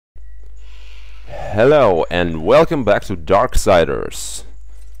Hello and welcome back to Darksiders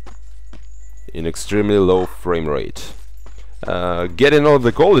in extremely low frame rate. Getting on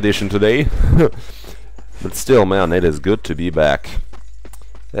the gold edition today, but still, man, it is good to be back.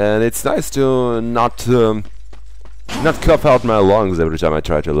 And it's nice to not cough out my lungs every time I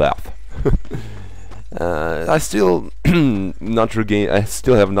try to laugh. I still I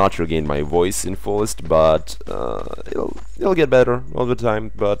still have not regained my voice in fullest, but it'll get better all the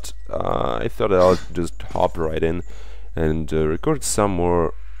time. But I thought I'll just hop right in and record some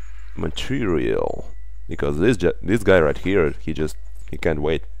more material, because this guy right here, he can't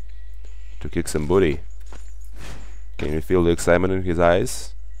wait to kick some booty. Can you feel the excitement in his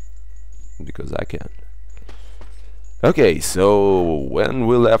eyes? Because I can. Okay, so when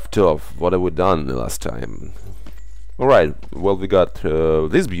we left off, what have we done the last time? Alright, well, we got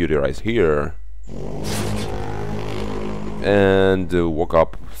this beauty right here, and woke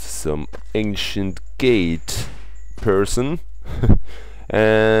up some ancient gate person,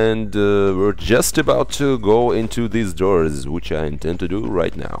 and we're just about to go into these doors, which I intend to do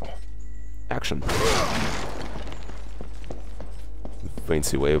right now. Action.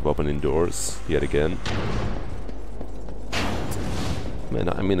 Fancy way of opening doors, yet again. Man,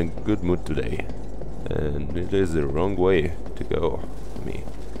 I'm in a good mood today, and it is the wrong way to go for me.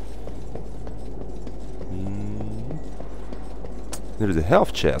 There's a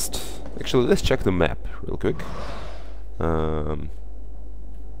health chest. Actually, let's check the map real quick.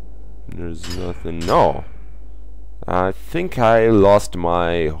 There's nothing. No, I think I lost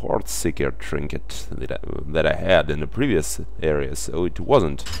my Heartseeker trinket that I had in the previous area, so it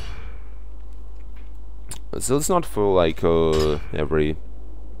wasn't. So it's not for like every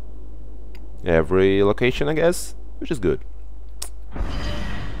location, I guess, which is good.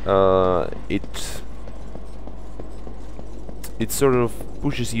 It sort of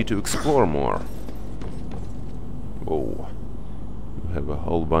pushes you to explore more. Whoa, we have a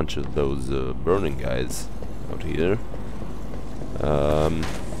whole bunch of those burning guys out here.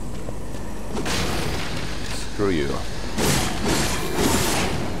 Screw you.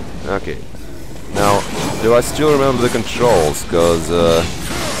 Okay. Now, do I still remember the controls? Cause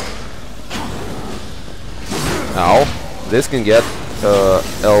now this can get a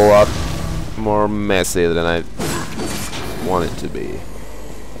lot more messy than I want it to be.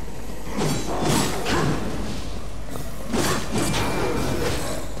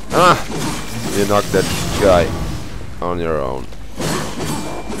 Ah! You knocked that guy on your own.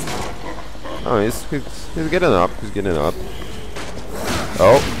 Oh, he's getting up. He's getting up.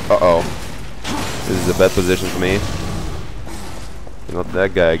 Oh, uh-oh. This is a bad position for me. Not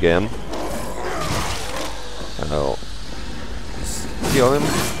that guy again. I'll just kill him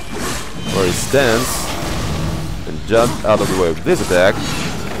where he stands and jump out of the way with this attack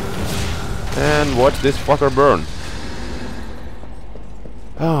and watch this fucker burn.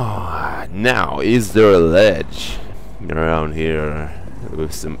 Oh, now is there a ledge around here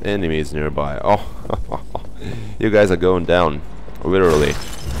with some enemies nearby? Oh, you guys are going down, literally.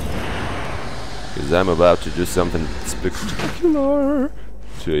 Because I'm about to do something spectacular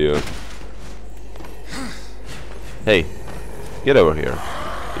to you. Hey, get over here.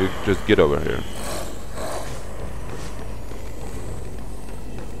 You just get over here.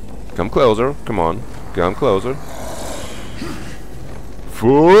 Come closer. Come on. Come closer.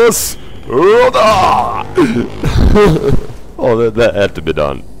 Fools! Oh, that had to be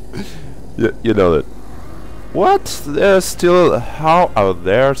done. You know that. What? There's still... How are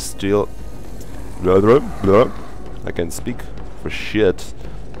there still... I can speak for shit.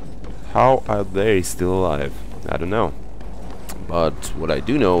 How are they still alive? I don't know. But what I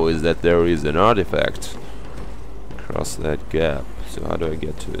do know is that there is an artifact across that gap. So how do I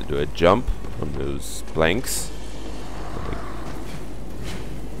get to it? Do I jump on those planks? Like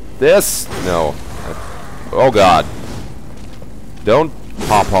this? No. Oh god. Don't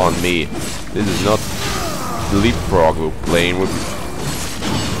hop on me. This is not leapfrog we're playing with.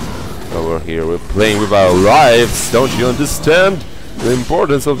 Over here, we're playing with our lives. Don't you understand the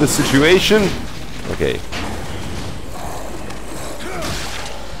importance of the situation? Okay.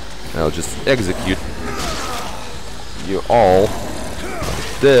 I'll just execute you all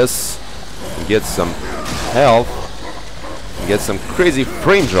like this and get some health and get some crazy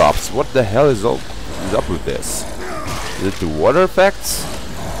frame drops. What the hell is up with this? Is it the water effects?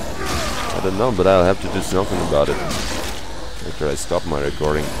 I don't know, but I'll have to do something about it after I stop my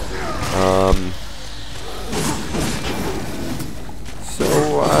recording. So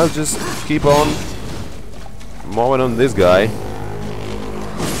I'll just keep on mowing on this guy.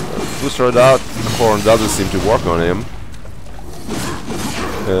 Booster Horn doesn't seem to work on him,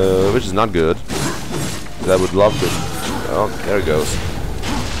 which is not good. I would love to... Oh, there he goes.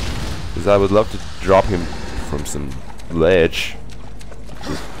 Because I would love to drop him from some ledge.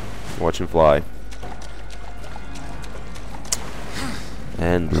 Just watch him fly.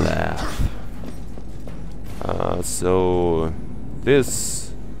 And laugh. So...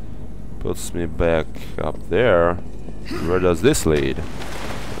 This... puts me back up there. Where does this lead?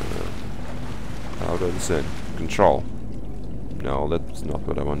 How does this end? Control. No, that's not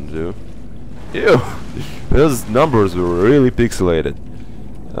what I want to do. Ew! Those numbers were really pixelated.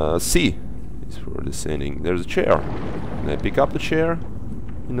 C is for descending. There's a chair. Can I pick up the chair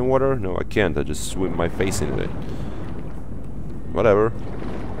in the water? No, I can't. I just swim my face into it. Whatever.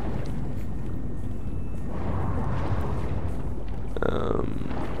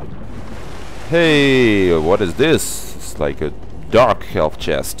 Hey, what is this? It's like a dark health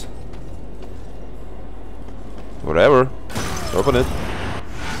chest. Whatever. Open it.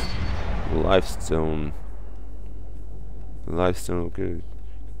 Lifestone. Lifestone, okay.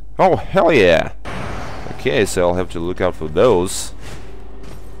 Oh, hell yeah! Okay, so I'll have to look out for those.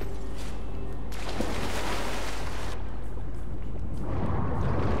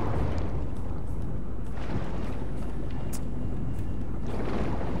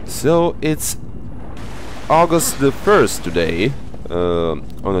 So, it's August the 1st today.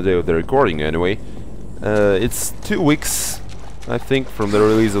 On the day of the recording, anyway. It's 2 weeks, I think, from the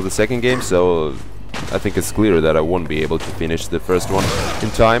release of the second game, so I think it's clear that I won't be able to finish the first one in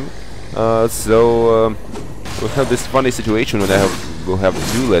time. So we'll have this funny situation when we'll have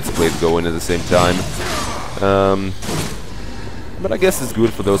 2 Let's Plays going at the same time. But I guess it's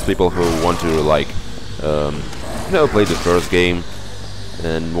good for those people who want to, like, you know, play the first game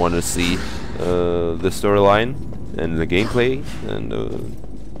and want to see the storyline and the gameplay and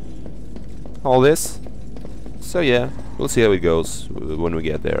all this. So yeah, we'll see how it goes when we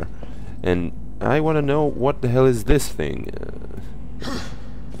get there. And I want to know what the hell is this thing,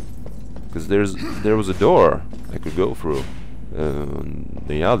 because there was a door I could go through on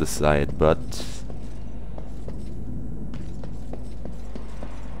the other side, but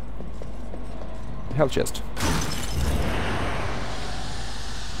hell chest.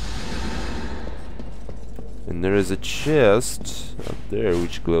 And there is a chest up there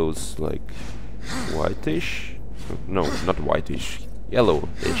which glows like whitish. No, not whitish,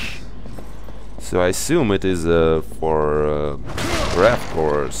 yellowish. So I assume it is for raft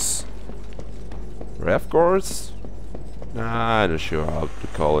cores. Raft cores? Nah, I'm not sure how to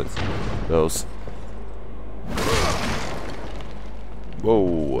call it. Those.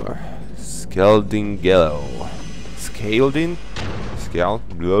 Whoa. Scaldingello. Scalding? Scal?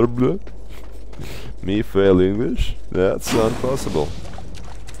 Blah blah. Me fail English? That's not possible.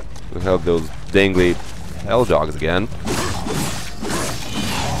 We have those dangly hell dogs again.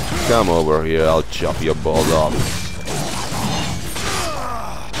 Come over here, I'll chop your balls off.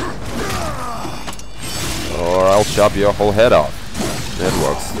 Or I'll chop your whole head off. That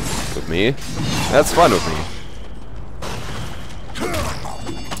works with me. That's fine with me.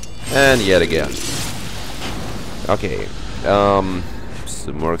 And yet again. Okay.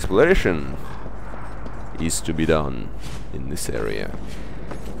 Some more exploration is to be done in this area.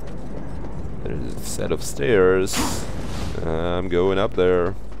 There's a set of stairs. I'm going up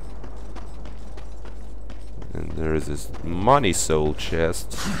there. And there is this money soul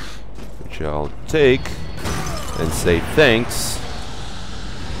chest, which I'll take and say thanks.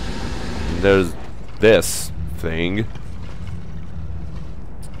 And there's this thing.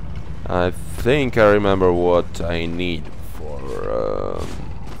 I think I remember what I need for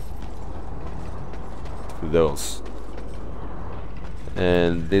those.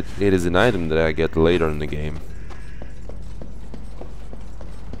 And it is an item that I get later in the game.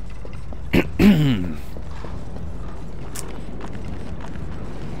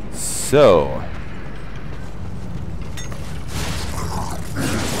 So,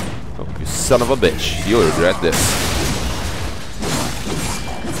 oh, you son of a bitch, you'll regret this.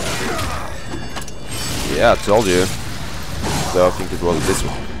 Yeah, I told you. So I think it was this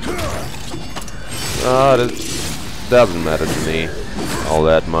one. That doesn't matter to me all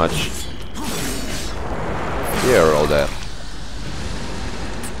that much. Here, all that.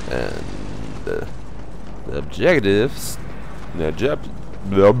 And the objectives.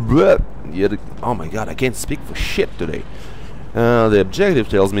 Oh my god, I can't speak for shit today. The objective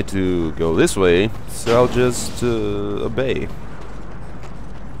tells me to go this way, so I'll just obey.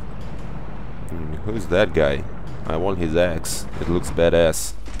 Who's that guy? I want his axe. It looks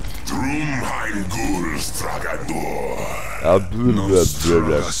badass.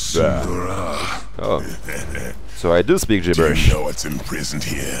 Oh. So I do speak gibberish. Do you know what's imprisoned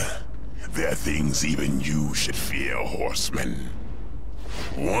here? There are things even you should fear, horseman.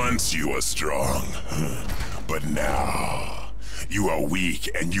 Once you were strong, but now you are weak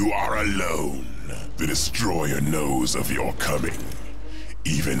and you are alone. The Destroyer knows of your coming.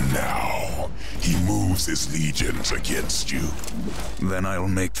 Even now, he moves his legions against you. Then I'll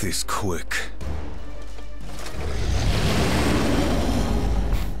make this quick.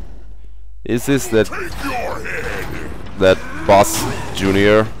 Is this that boss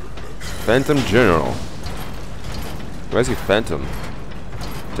junior? Phantom General. Where's your Phantom?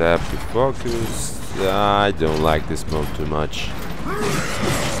 Tap to focus. I don't like this mode too much.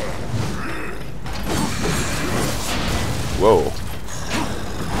 Whoa.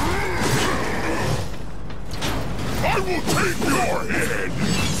 I will take your head!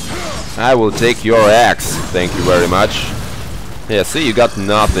 I will take your axe. Thank you very much. Yeah, see, you got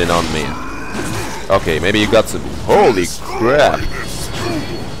nothing on me. Okay, maybe you got some... Holy crap!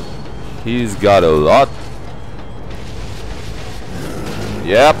 He's got a lot.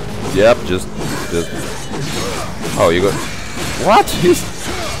 Yep, just... Oh, you got... What? He's...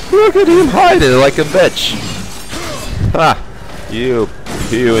 Look at him hiding like a bitch! Ha! You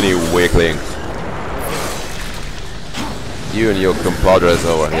puny weakling. You and your compadres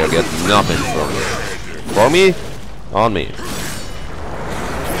over here get nothing from me. For me? On me.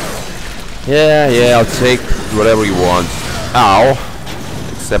 Yeah, I'll take whatever you want. Ow!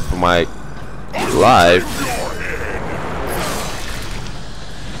 Except for my life.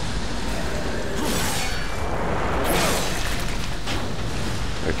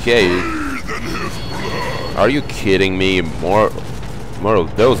 Okay. Are you kidding me? More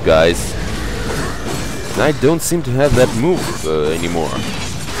of those guys. And I don't seem to have that move anymore.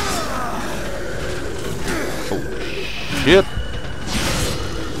 Oh shit!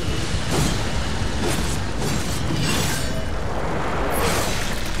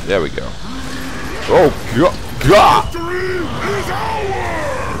 There we go. Oh god!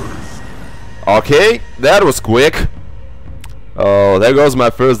 Okay, that was quick. Oh, there goes my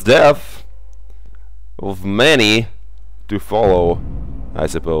first death of many to follow, I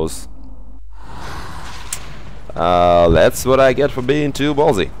suppose. That's what I get for being too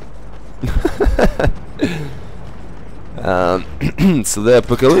ballsy. So the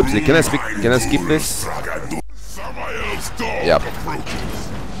apocalypse. Can I skip this? Yep.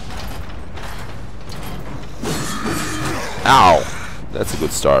 Ow! That's a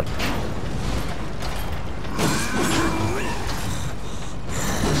good start.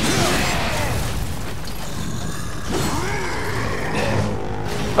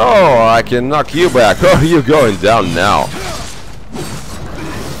 Oh, I can knock you back. Oh, you're going down now.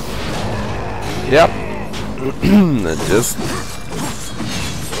 Yep.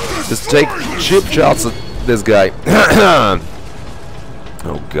 just take cheap shots at this guy.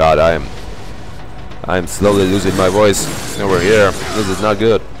 Oh god, I'm slowly losing my voice over here. This is not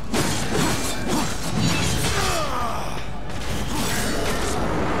good.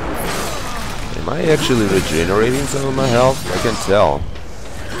 Am I actually regenerating some of my health? I can tell.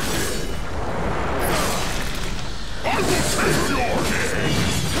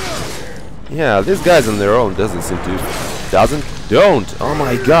 Yeah, these guys on their own don't. Oh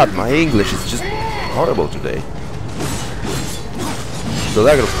my god, my English is just horrible today. The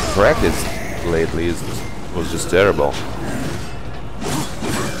lack of practice lately was just terrible.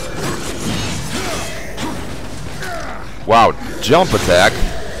 Wow, jump attack.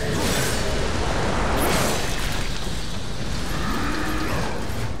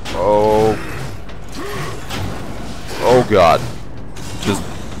 Oh. Oh god. Just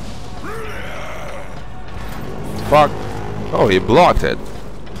fuck. Oh, he blocked it.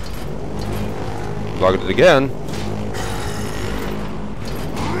 Blocked it again.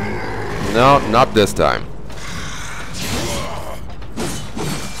 No, not this time.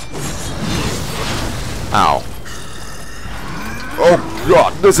 Ow. Oh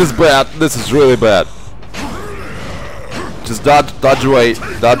god, this is bad. This is really bad. Just dodge away.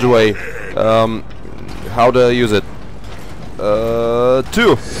 Dodge away. How to use it?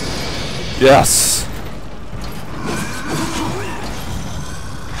 2. Yes.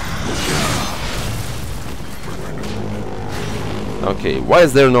 Okay, why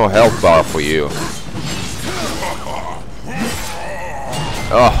is there no health bar for you?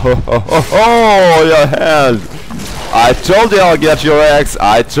 Oh, your hand! I told you I'll get your axe.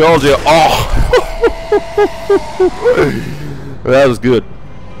 I told you. Oh, that was good.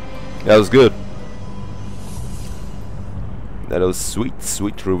 That was good. That was sweet,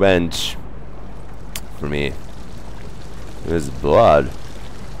 sweet revenge for me. There's blood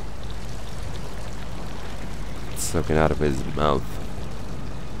soaking out of his mouth.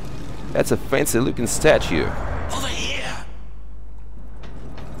 That's a fancy looking statue. Over here.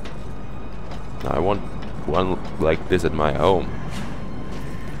 I want one like this at my home.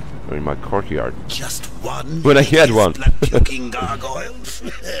 Or in my courtyard. Just one. When I get one. Blood-puking gargoyles.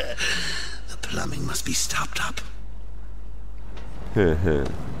 The plumbing must be stopped up.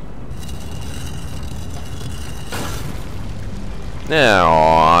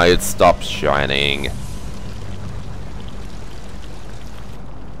 Now it stops shining.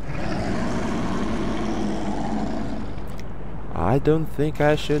 I don't think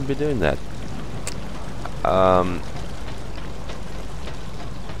I should be doing that.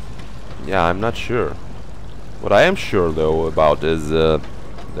 Yeah, I'm not sure. What I am sure though about is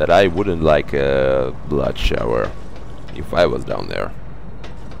that I wouldn't like a blood shower if I was down there.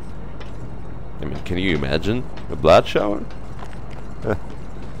 I mean, can you imagine a blood shower? Well,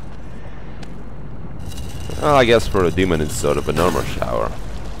 I guess for a demon it's sort of a normal shower.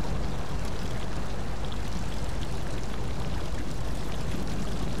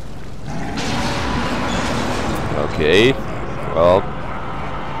 Okay, well,